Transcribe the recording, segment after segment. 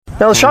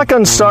Now, the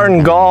shotgun start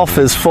in golf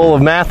is full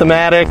of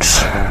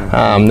mathematics.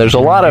 There's a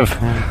lot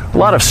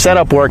of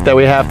setup work that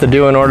we have to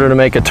do in order to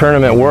make a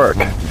tournament work.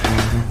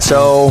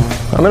 So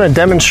I'm going to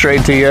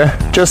demonstrate to you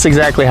just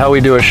exactly how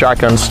we do a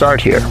shotgun start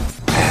here.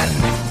 And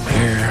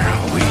here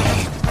we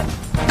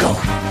go.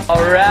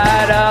 All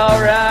right.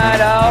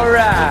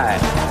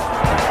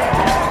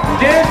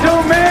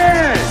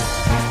 Gentlemen,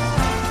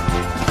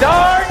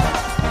 start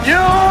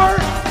your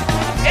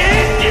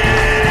engine!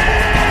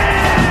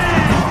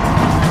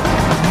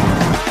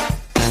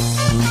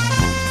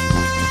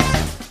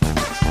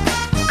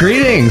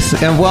 Greetings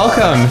and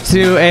welcome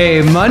to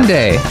a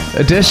Monday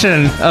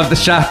edition of the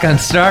Shotgun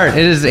Start.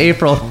 It is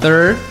April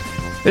 3rd.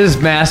 It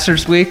is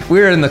Masters Week.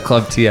 We're in the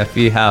Club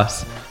TFE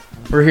house.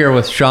 We're here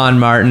with Sean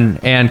Martin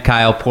and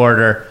Kyle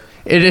Porter.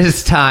 It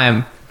is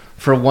time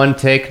for one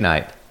take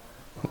night.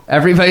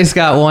 Everybody's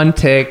got one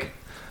take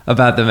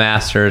about the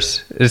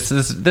Masters. This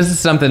is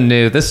something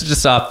new. This is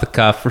just off the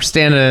cuff. We're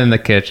standing in the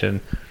kitchen.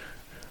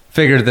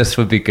 Figured this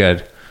would be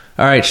good.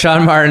 All right,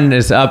 Sean Martin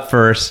is up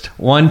first.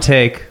 One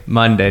take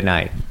Monday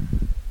night.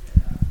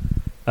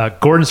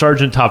 Gordon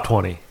Sargent top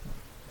 20.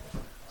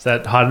 Is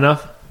that hot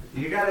enough?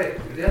 You got it.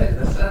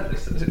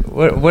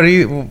 What do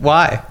you?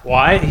 Why?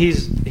 Why?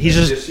 He's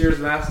just This year's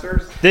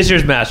Masters. this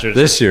year's Masters.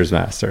 This year's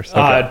Masters.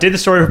 Okay. Did the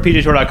story for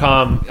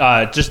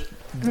PGAtour.com. Just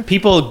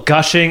people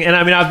gushing, and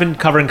I mean I've been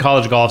covering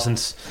college golf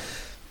since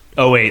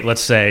 2008,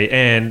 let's say,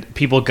 and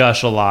people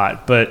gush a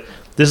lot, but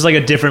this is like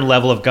a different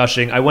level of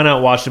gushing. I went out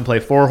and watched him play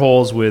 4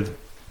 holes with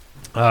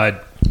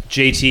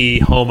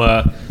JT,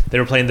 Homa. They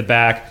were playing the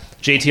back.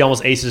 JT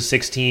almost aces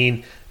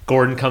 16.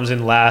 Gordon comes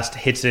in last,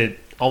 hits it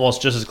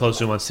almost just as close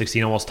to him on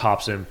 16, almost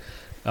tops him.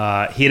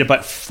 He hit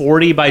about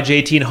 40 by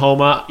JT and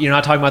Homa. You're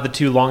not talking about the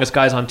two longest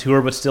guys on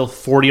tour, but still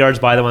 40 yards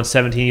by them on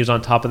 17. He was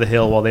on top of the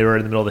hill while they were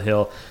in the middle of the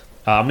hill.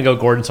 I'm going to go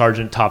Gordon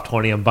Sargent top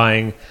 20. I'm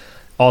buying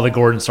all the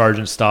Gordon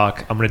Sargent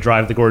stock. I'm going to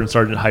drive the Gordon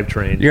Sargent hype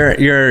train.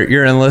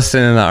 You're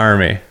enlisted in the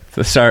army.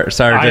 The sergeant.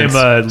 I am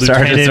a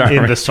lieutenant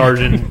in the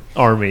Sargent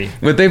army.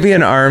 Would they be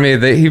an army?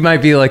 He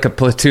might be like a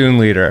platoon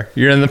leader.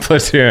 You're in the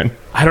platoon.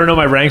 I don't know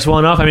my ranks well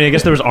enough. I mean, I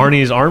guess there was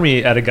Arnie's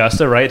army at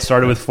Augusta, right? It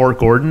started with Fort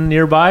Gordon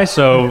nearby.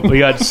 So we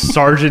got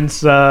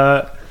sergeants,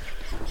 I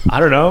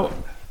don't know.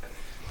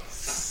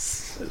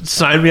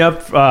 Sign me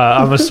up.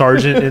 I'm a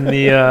sergeant in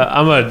the,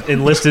 I'm a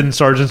enlisted in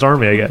Sergeant's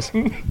army, I guess.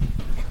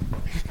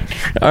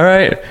 All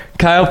right.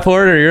 Kyle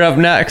Porter, you're up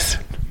next.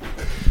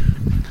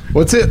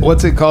 What's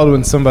it called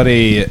when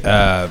somebody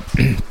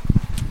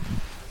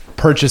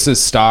purchases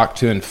stock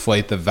to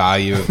inflate the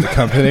value of the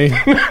company?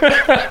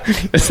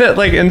 Is that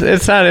like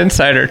it's not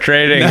insider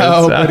trading?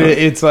 No, but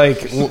it's like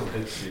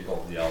he's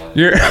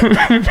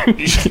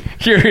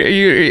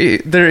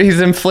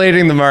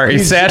inflating the market.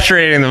 He's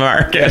saturating the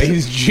market. Yeah,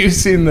 he's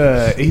juicing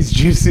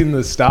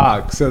the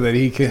stock so that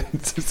he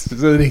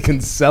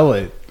can sell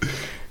it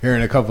here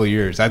in a couple of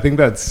years. I think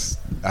that's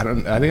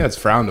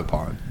frowned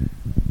upon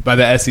by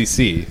the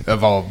SEC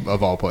of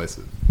all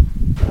places.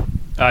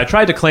 I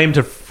tried to claim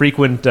to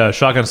frequent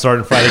Shotgun Start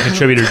and Friday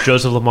contributor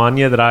Joseph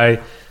Lamagna that I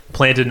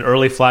planted an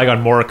early flag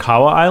on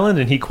Morikawa Island,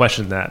 and he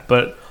questioned that.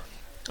 But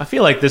I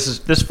feel like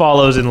this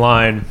follows in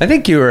line. I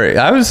think you were.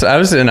 I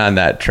was in on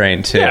that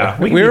train too. Yeah,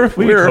 we were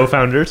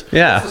co-founders.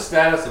 Yeah. What's the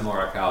status of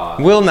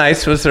Morikawa? Will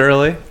Nice was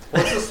early.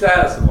 What's the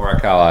status of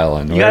Morikawa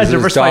Island? You guys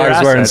diversify your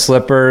dog's wearing assets.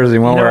 slippers. He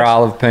won't wear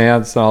olive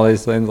pants and all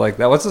these things like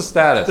that. What's the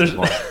status?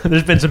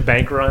 There's been some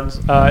bank runs.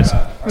 It's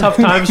tough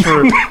times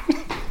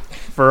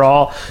for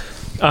all.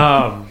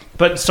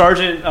 But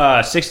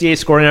Sargent, 68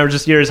 scoring average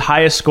this year, his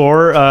highest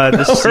score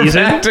this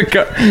season. Back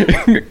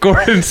to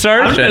Gordon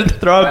Sargent. I'm going to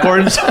throw out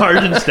Gordon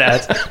Sargent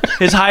stats.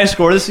 His highest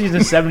score this season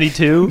is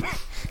 72.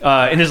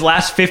 In his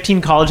last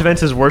 15 college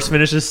events, his worst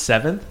finish is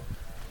 7th.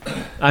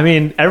 I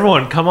mean,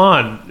 everyone, come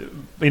on.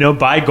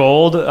 Buy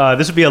gold.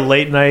 This would be a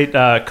late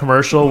night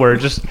commercial where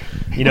just,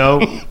 you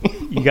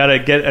got to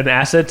get an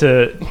asset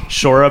to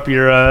shore up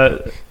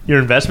your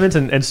investments,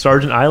 and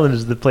Sargent Island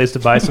is the place to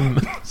buy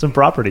some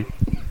property.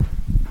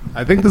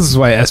 I think this is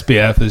why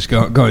SBF is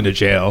going to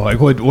jail. Like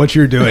what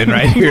you're doing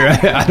right here.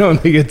 I don't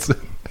think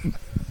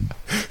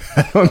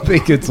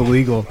it's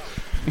illegal.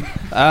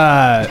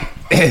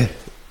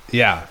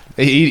 Yeah,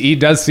 he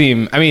does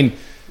seem. I mean,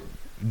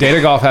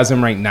 Data Golf has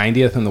him ranked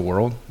 90th in the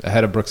world,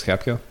 ahead of Brooks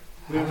Koepka.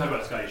 We haven't talked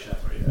about Scotty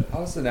Scheffler yet.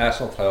 How's the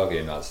national title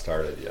game not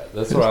started yet?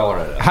 That's what I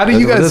want to know. How do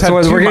you guys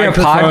have 2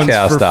 microphones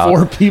for out.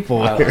 4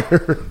 people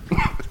here?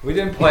 We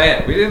didn't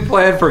plan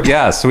it for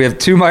guests. So we have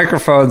 2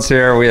 microphones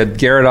here. We had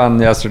Garrett on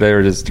yesterday.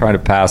 We're just trying to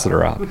pass it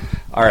around.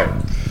 All right.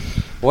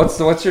 What's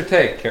your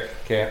take,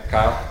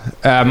 Kyle?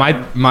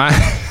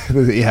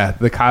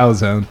 The Kyle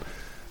zone.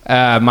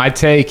 My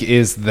take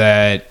is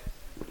that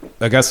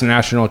Augusta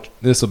National.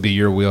 This will be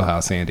your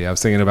wheelhouse, Andy. I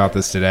was thinking about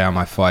this today on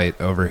my flight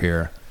over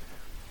here.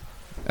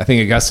 I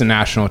think Augusta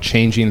National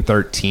changing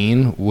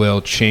 13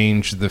 will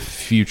change the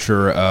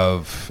future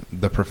of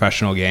the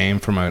professional game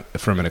from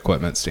an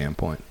equipment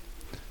standpoint.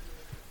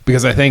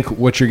 Because I think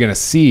what you're going to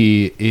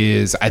see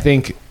is, I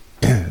think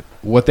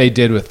what they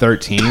did with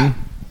 13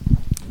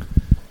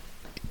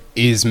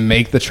 is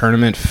make the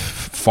tournament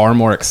far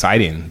more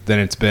exciting than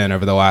it's been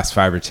over the last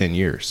 5 or 10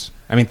 years.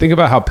 I mean, think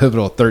about how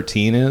pivotal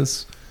 13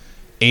 is,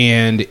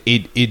 and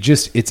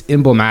it's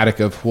emblematic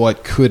of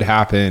what could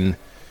happen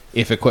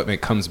if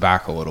equipment comes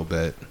back a little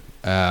bit,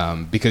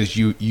 because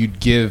you'd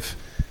give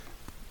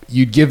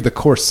the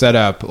course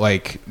setup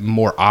like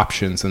more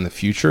options in the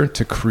future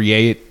to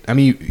create. I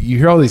mean, you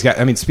hear all these guys.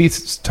 I mean,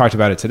 Spieth talked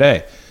about it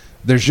today.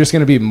 There's just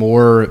going to be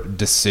more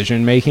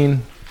decision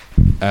making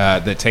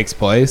that takes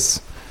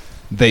place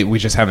that we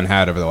just haven't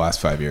had over the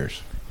last 5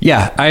 years.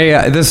 Yeah,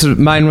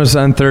 mine was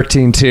on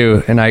 13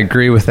 too, and I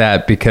agree with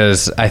that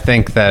because I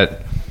think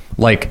that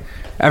like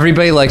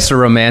everybody likes to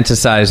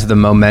romanticize the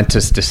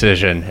momentous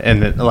decision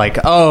and like,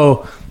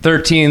 oh,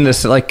 13,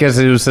 this like because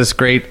it was this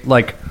great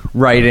like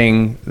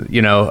writing,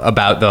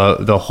 about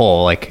the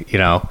whole like,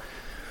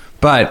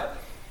 but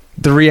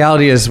the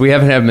reality is we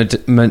haven't had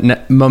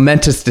a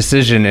momentous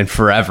decision in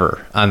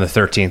forever on the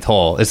 13th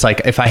hole. It's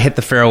like if I hit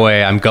the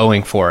fairway, I'm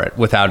going for it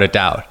without a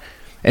doubt.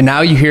 And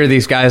now you hear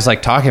these guys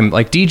like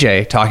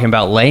DJ talking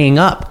about laying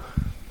up.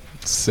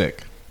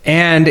 Sick.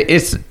 And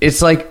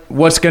it's like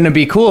what's going to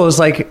be cool is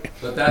like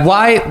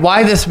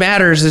why this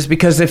matters is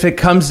because if it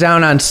comes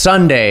down on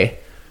Sunday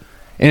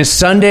and it's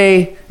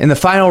Sunday in the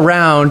final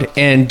round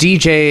and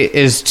DJ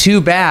is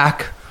 2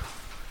 back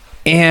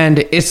and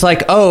it's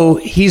like, oh,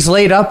 he's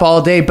laid up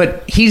all day,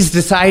 but he's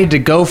decided to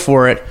go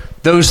for it.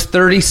 Those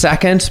 30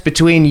 seconds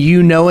between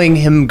you knowing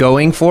him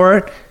going for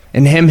it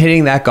and him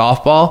hitting that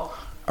golf ball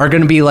are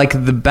going to be like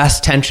the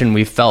best tension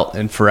we've felt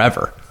in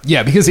forever.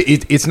 Yeah, because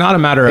it's not a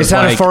matter of it's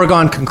not a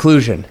foregone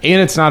conclusion,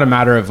 and it's not a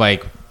matter of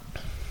like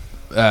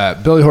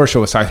Billy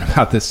Horschel was talking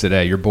about this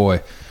today. Your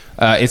boy,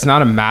 it's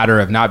not a matter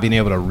of not being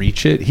able to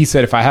reach it. He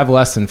said, if I have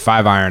less than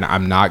 5 iron,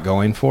 I'm not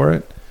going for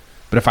it.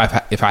 But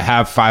if I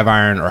have 5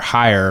 iron or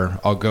higher,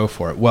 I'll go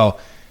for it. Well,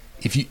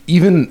 if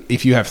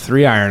you have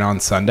 3 iron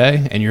on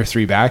Sunday and you're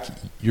 3 back,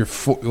 you're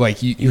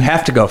you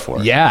have to go for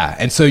it. Yeah,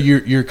 and so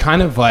you're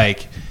kind of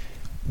like.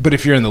 But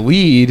if you're in the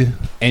lead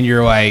and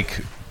you're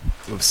like,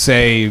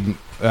 say,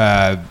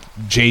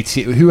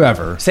 JT,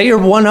 whoever. Say you're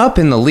 1 up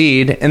in the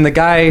lead and the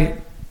guy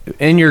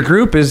in your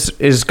group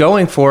is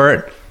going for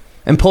it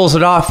and pulls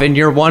it off and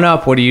you're 1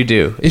 up, what do you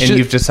do?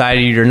 You've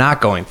decided you're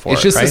not going for it.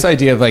 It's just right? This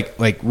idea of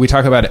like we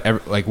talk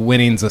about like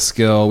winning's a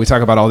skill. We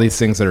talk about all these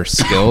things that are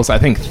skills. I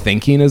think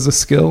thinking is a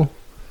skill.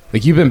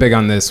 Like you've been big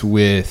on this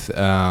with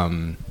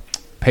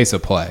pace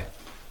of play.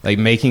 Like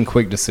making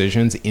quick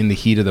decisions in the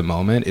heat of the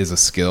moment is a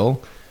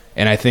skill.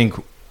 And I think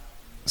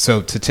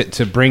so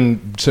to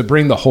bring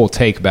the whole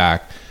take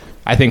back,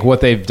 I think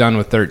what they've done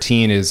with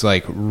 13 is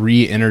like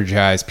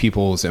re-energize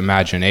people's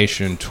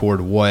imagination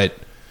toward what,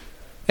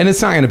 and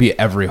it's not going to be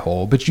every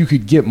hole, but you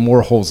could get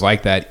more holes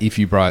like that if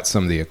you brought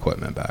some of the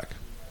equipment back.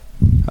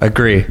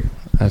 Agree.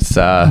 That's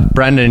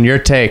Brendan, your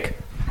take.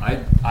 I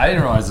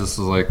didn't realize this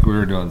was like we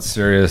were doing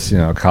serious,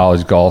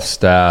 college golf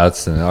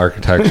stats and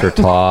architecture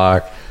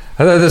talk.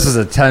 I thought this was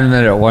a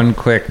 10-minute, one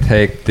quick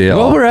take deal.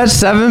 Well, we're at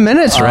 7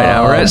 minutes right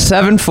now. We're at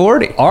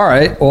 7:40. All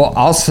right. Well,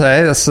 I'll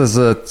say this is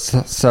a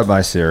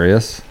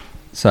semi-serious.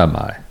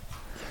 I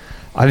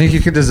think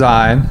you could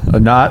design a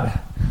not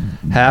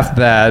half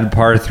bad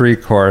par 3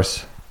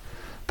 course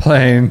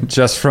playing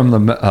just from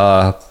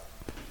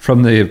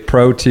the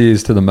pro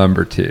tees to the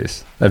member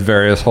tees at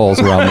various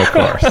holes around the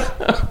course.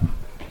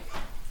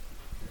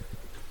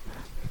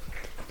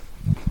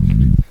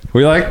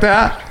 We like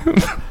that?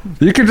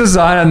 You could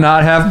design a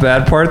not half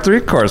bad par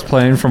 3 course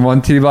playing from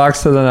one tee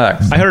box to the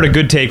next. I heard a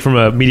good take from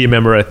a media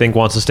member I think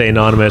wants to stay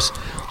anonymous.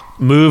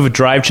 Move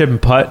drive, chip,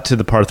 and putt to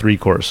the par 3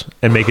 course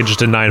and make it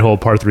just a 9-hole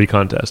par 3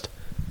 contest.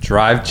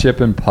 Drive, chip,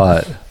 and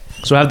putt.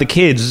 So have the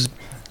kids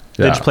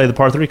they just play the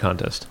par 3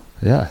 contest.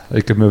 Yeah,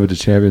 they could move it to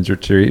Champions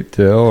Retreat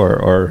too,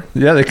 or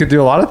yeah, they could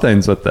do a lot of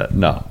things with that.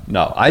 No,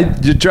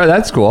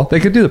 that's cool.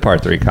 They could do the par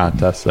 3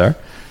 contest there.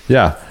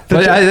 Yeah,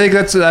 but I think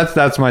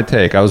that's my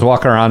take. I was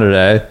walking around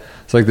today.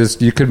 It's like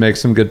this. You could make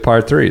some good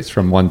par 3s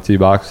from one tee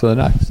box to the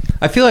next.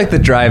 I feel like the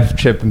drive,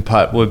 chip, and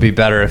putt would be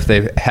better if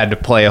they had to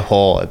play a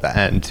hole at the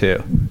end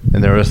too,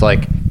 and there was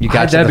like you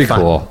got to that'd the be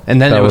cool.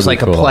 And then That it was would like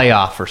be a cool.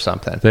 playoff or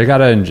something. They got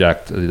to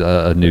inject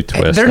a new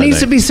twist. There needs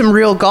to be some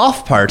real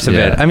golf parts of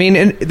it. I mean,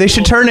 and they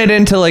should turn it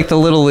into like the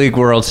Little League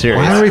World Series.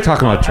 Why are we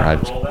talking about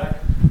drive?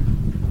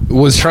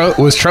 Was Charlie?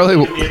 The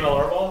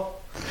MLR ball?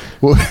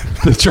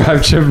 The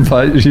drive, chip, and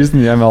putt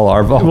using the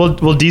MLR ball?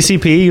 Will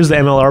DCP use the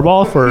MLR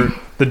ball for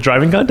the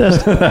driving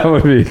contest? That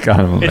would be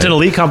kind of amazing. It's an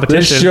elite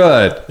competition.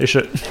 They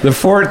should. The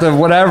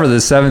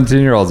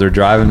 17-year-olds are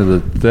driving to the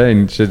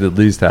thing should at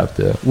least have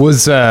to.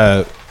 Was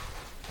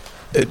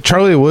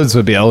Charlie Woods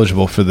would be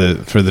eligible for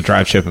the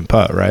drive, chip, and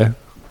putt, right?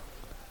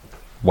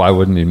 Why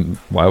wouldn't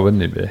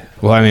he be?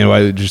 Well, I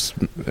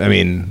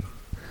mean,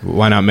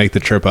 why not make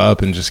the trip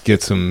up and just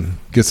get some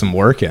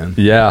work in?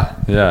 Yeah,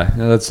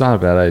 that's not a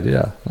bad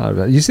idea. Not a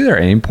bad. You see their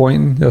aim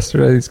pointing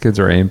yesterday? These kids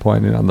are aim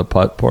pointing on the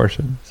putt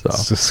portion. So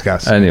It's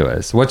disgusting.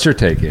 anyways, what's your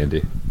take,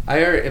 Andy?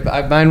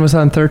 Mine was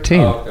on 13.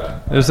 Oh, okay.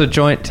 It was a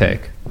joint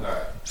take. All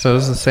right. So it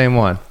was the same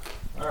one.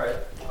 All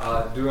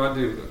right. Do you want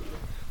to do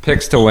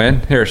Picks to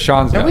win. Here,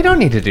 Sean's No, got we don't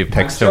need to do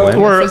picks to win.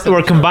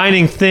 We're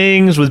combining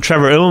things with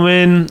Trevor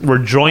Immelman. We're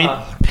joint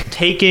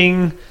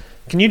taking.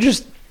 Can you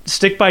just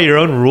stick by your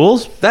own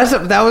rules?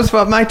 That was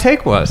what my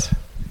take was.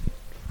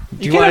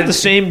 You can't have the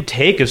same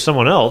take as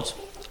someone else.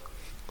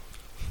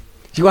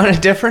 Do you want a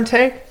different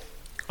take?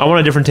 I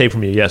want a different take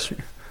from you, yes.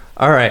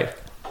 All right.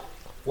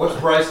 What's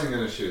Bryson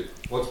going to shoot?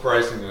 What's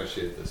Bryson going to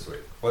shoot this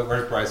week?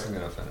 Where's Bryson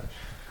going to finish?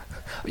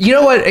 You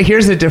know what?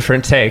 Here's a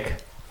different take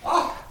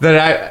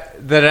that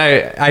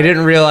I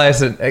didn't realize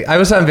that I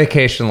was on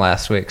vacation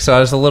last week, so I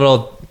was a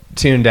little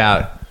tuned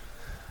out.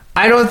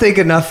 I don't think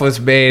enough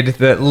was made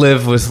that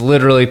Liv was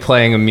literally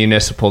playing a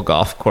municipal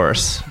golf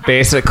course,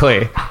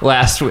 basically,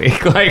 last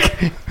week. Like,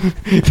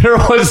 there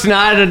was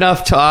not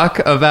enough talk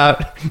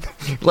about,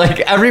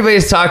 like,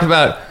 everybody's talking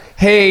about,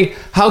 hey,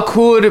 how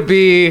cool would it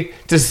be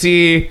to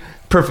see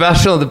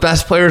the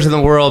best players in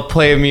the world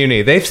play a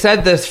muni? They've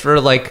said this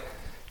for, like,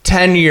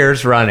 10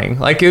 years running.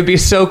 Like, it would be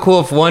so cool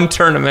if one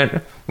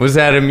tournament was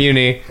at a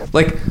muni.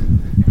 Like,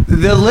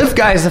 the Liv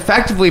guys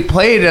effectively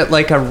played at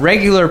like a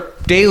regular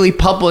daily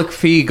public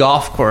fee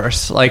golf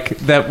course, like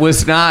that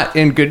was not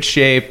in good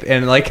shape,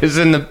 and like is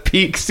in the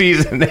peak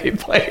season. They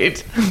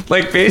played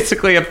like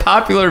basically a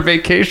popular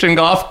vacation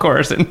golf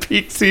course in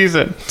peak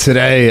season.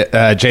 Today,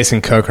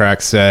 Jason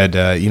Kokrak said,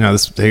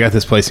 they got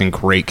this place in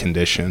great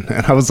condition.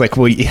 And I was like,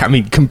 well, yeah, I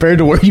mean, compared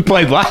to where you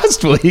played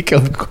last week,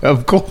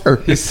 of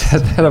course. He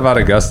said that about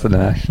Augusta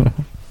National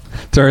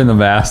during the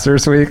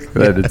Masters week,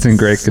 that it's in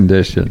great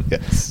condition.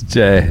 Yes.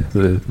 Jay,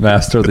 the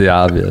master of the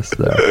obvious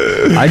there.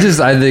 I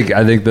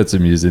think that's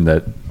amusing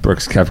that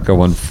Brooks Koepka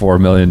won $4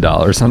 million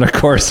on a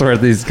course where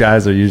these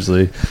guys are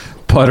usually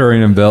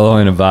puttering and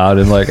billowing about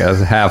in like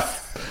a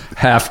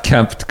half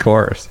kempt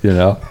course, you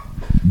know?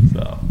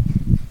 So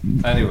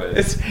anyway,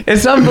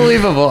 it's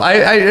unbelievable.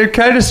 I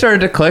kind of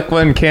started to click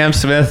when Cam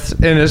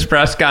Smith in his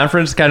press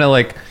conference kind of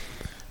like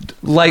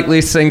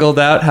lightly singled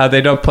out how they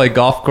don't play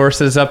golf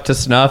courses up to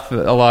snuff,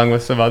 along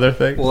with some other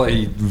things. Well,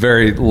 he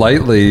very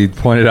lightly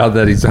pointed out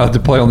that he's out to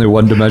play only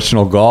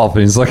one-dimensional golf,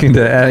 and he's looking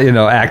to,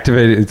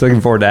 activate. He's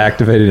looking forward to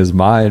activating his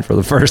mind for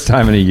the first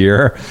time in a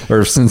year,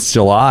 or since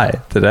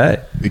July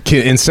today.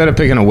 Instead of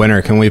picking a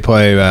winner, can we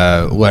play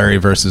Larry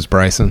versus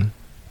Bryson?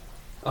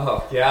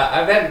 Oh yeah,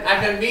 I've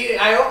been meeting.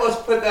 I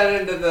almost put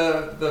that into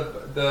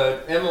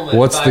the Immelman.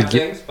 What's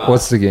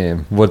the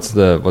game? What's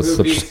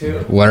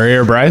the Larry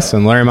or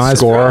Bryson? Larry Mize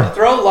score?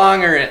 Throw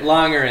longer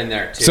in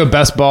there too. So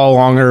best ball,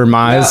 longer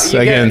Mize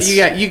against.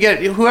 You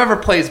get whoever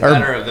plays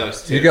better of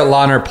those two. You get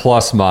Launer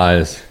plus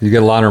Mize. You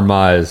get Launer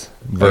Mize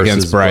versus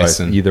against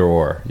Bryson. Either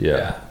or,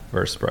 yeah,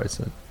 versus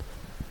Bryson.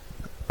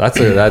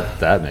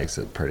 That makes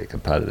it pretty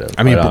competitive.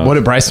 I mean, what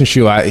did Bryson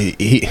shoot?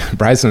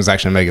 Bryson was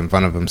actually making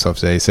fun of himself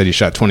today. He said he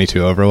shot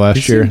 22 over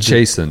last year. He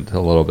chastened a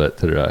little bit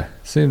today.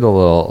 Seemed a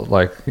little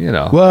like,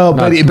 well,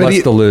 but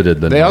less diluted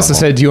than they normal. also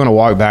said, do you want to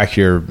walk back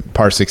your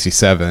par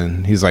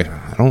 67? He's like,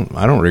 I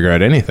don't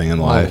regret anything in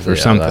life or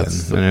something.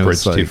 That's and a it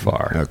bridge was too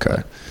far.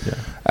 Okay.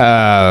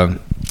 Yeah.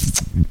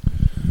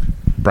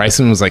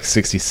 Bryson was like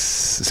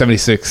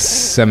 76,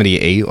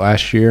 78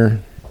 last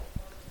year.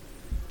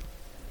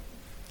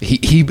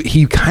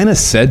 He kind of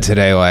said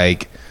today,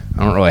 like,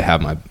 I don't really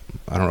have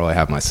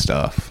my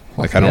stuff.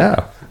 Like, I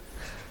don't.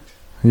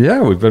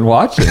 Yeah, we've been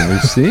watching.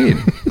 We've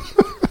seen.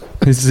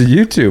 He's a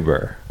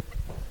YouTuber.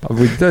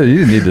 You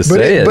didn't need to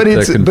say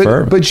it to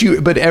confirm.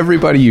 But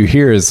everybody you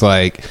hear is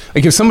like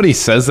if somebody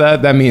says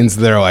that means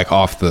they're like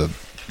off the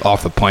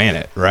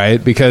planet, right?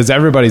 Because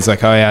everybody's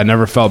like, oh yeah, I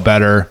never felt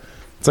better.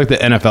 It's like the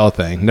NFL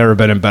thing. Never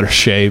been in better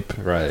shape.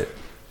 Right.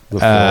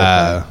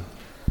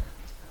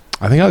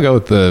 I think I'll go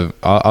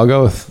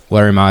with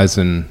Larry Mize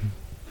and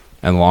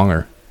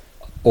Longer.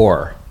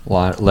 Or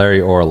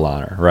Larry or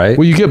Launer, right?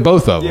 Well, you get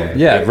both of them.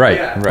 Yeah, right.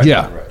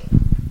 Yeah.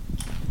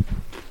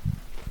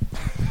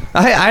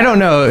 I don't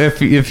know if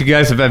you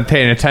guys have been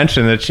paying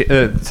attention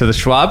to the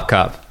Schwab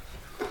Cup,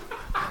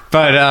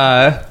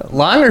 but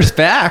Longer's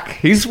back.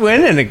 He's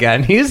winning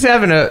again. He's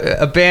having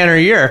a banner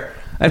year.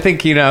 I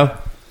think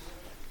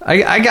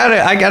I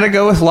gotta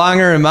go with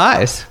Longer and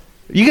Mize.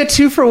 You get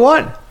 2 for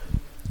 1.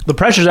 The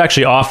pressure's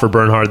actually off for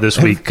Bernhard this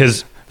week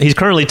because he's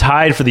currently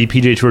tied for the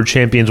PGA Tour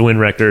Champions win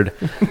record.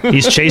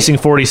 He's chasing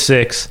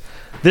 46.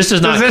 This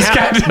does not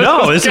count.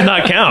 No, this does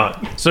not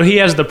count. So he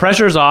has the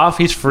pressure's off.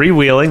 He's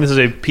freewheeling. This is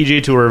a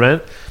PGA Tour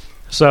event.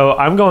 So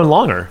I'm going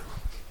Longer.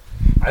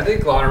 I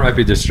think Launer might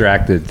be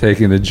distracted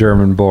taking the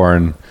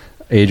German-born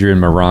Adrian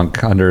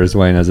Maronk under his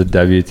wing as a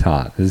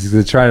debutante.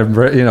 He's trying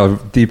to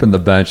deepen the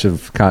bench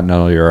of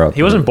continental Europe.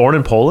 He wasn't born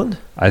in Poland?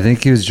 I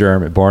think he was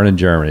born in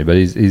Germany, but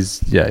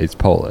he's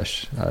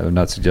Polish. I'm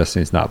not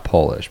suggesting he's not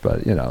Polish,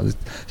 but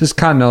just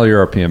continental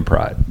European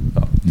pride.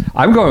 So,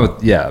 I'm going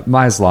with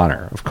Mize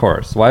Launer, of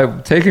course. Why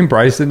taking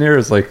Bryson here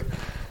is like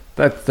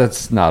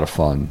that's not a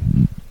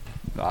fun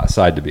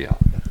side to be on.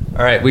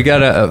 All right, we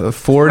got a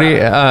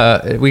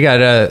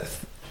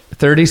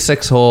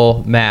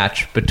 36-hole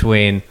match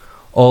between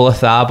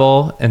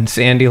Olazabal and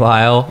Sandy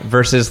Lyle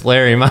versus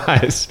Larry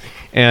Mize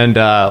and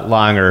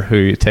Longer. Who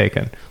are you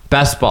taking?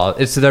 Best ball.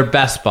 It's their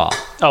best ball.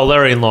 Oh,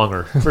 Larry and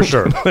Longer, for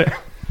sure. Do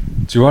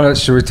you want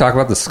to? Should we talk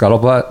about the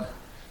scuttlebutt?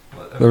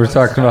 That we're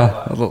talking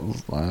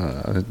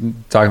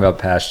about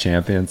past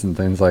champions and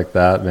things like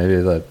that. Maybe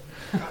that.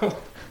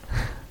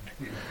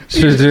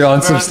 Should we do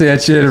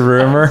unsubstantiated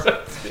rumor?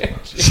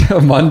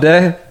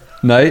 Monday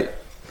night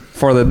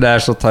for the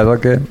national title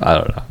game. I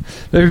don't know.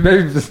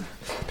 Maybe just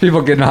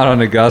people getting out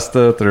on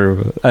Augusta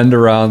through end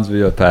arounds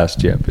via past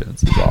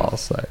champions. Is all I'll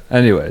say.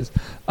 Anyways,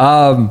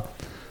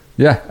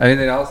 yeah.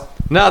 Anything else?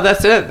 No,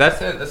 that's it.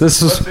 This is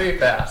supposed to be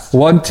fast.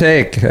 One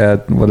take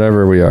at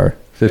whatever we are.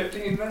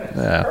 15 minutes.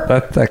 Yeah,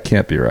 that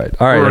can't be right.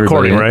 All right, We're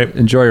recording, everybody, right?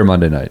 Enjoy your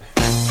Monday night.